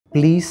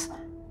Please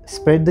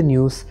spread the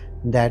news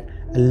that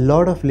a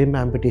lot of limb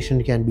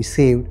amputation can be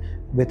saved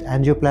with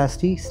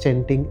angioplasty,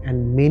 stenting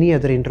and many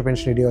other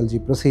interventional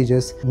radiology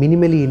procedures,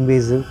 minimally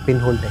invasive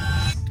pinhole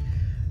techniques.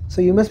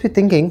 So you must be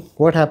thinking,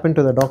 what happened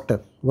to the doctor?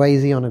 Why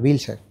is he on a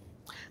wheelchair?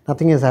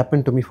 Nothing has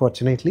happened to me,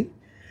 fortunately.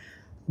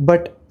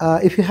 But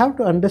if you have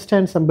to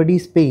understand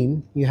somebody's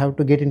pain, you have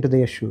to get into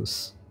their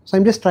shoes. So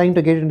I'm just trying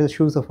to get into the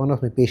shoes of one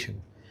of my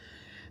patients.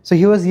 So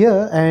he was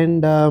here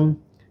and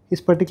his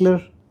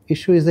particular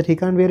issue is that he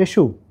can't wear a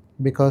shoe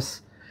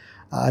because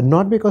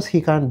not because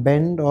he can't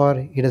bend or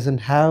he doesn't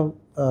have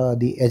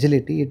the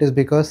agility, it is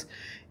because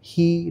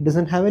he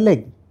doesn't have a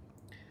leg.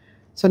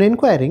 So in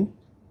inquiring,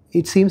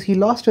 it seems he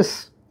lost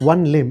his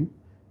one limb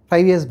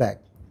 5 years back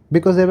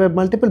because there were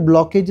multiple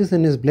blockages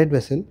in his blood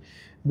vessel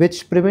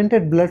which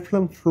prevented blood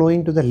from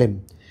flowing to the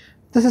limb.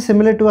 This is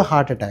similar to a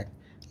heart attack.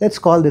 Let's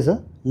call this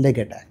a leg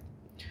attack.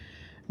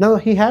 Now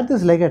he had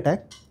this leg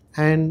attack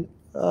and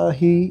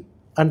he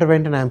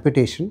underwent an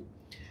amputation,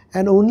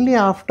 and only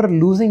after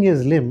losing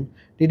his limb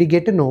did he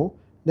get to know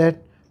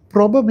that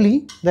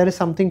probably there is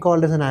something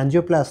called as an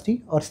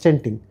angioplasty or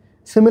stenting,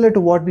 similar to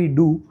what we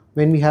do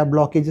when we have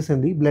blockages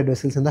in the blood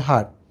vessels in the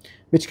heart,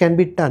 which can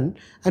be done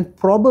and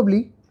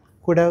probably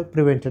could have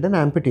prevented an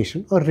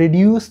amputation or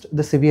reduced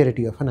the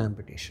severity of an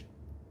amputation.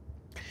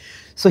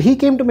 So he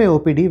came to my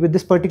OPD with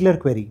this particular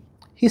query.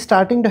 He's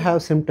starting to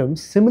have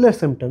symptoms, similar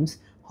symptoms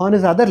on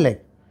his other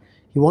leg.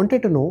 He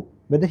wanted to know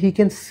whether he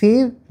can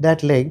save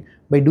that leg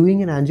by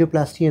doing an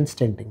angioplasty and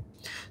stenting.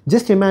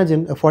 Just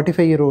imagine a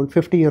 45-year-old,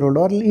 50-year-old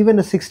or even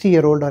a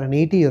 60-year-old or an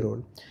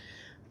 80-year-old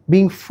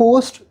being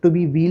forced to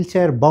be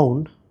wheelchair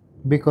bound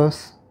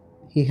because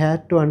he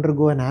had to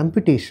undergo an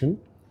amputation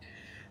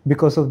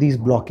because of these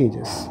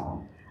blockages.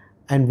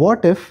 And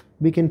what if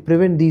we can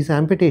prevent these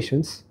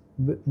amputations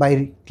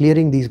by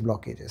clearing these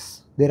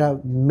blockages? There are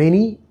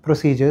many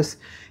procedures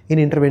in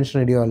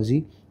interventional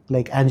radiology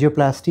like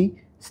angioplasty,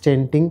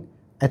 stenting,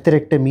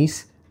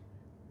 atherectomies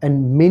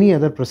and many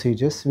other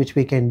procedures which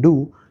we can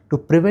do to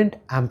prevent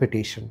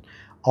amputation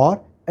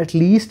or at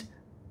least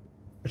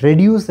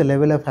reduce the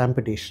level of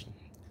amputation.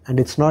 And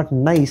it's not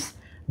nice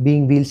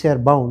being wheelchair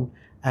bound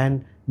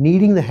and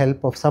needing the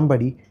help of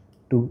somebody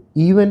to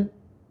even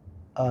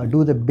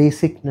do the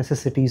basic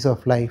necessities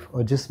of life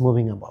or just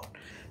moving about.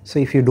 So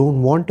if you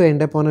don't want to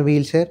end up on a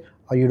wheelchair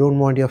or you don't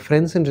want your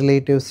friends and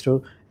relatives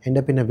to end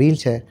up in a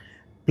wheelchair,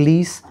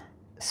 please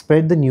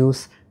spread the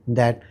news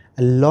that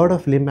a lot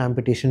of limb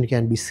amputation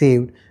can be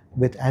saved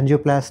with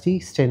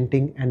angioplasty,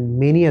 stenting and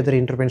many other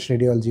interventional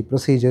radiology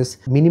procedures,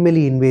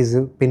 minimally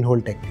invasive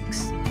pinhole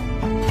techniques.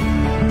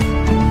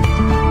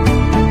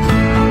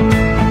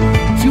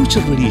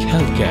 Future-ready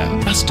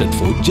healthcare trusted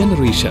for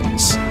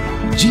generations.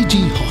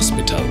 GG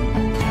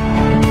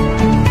Hospital.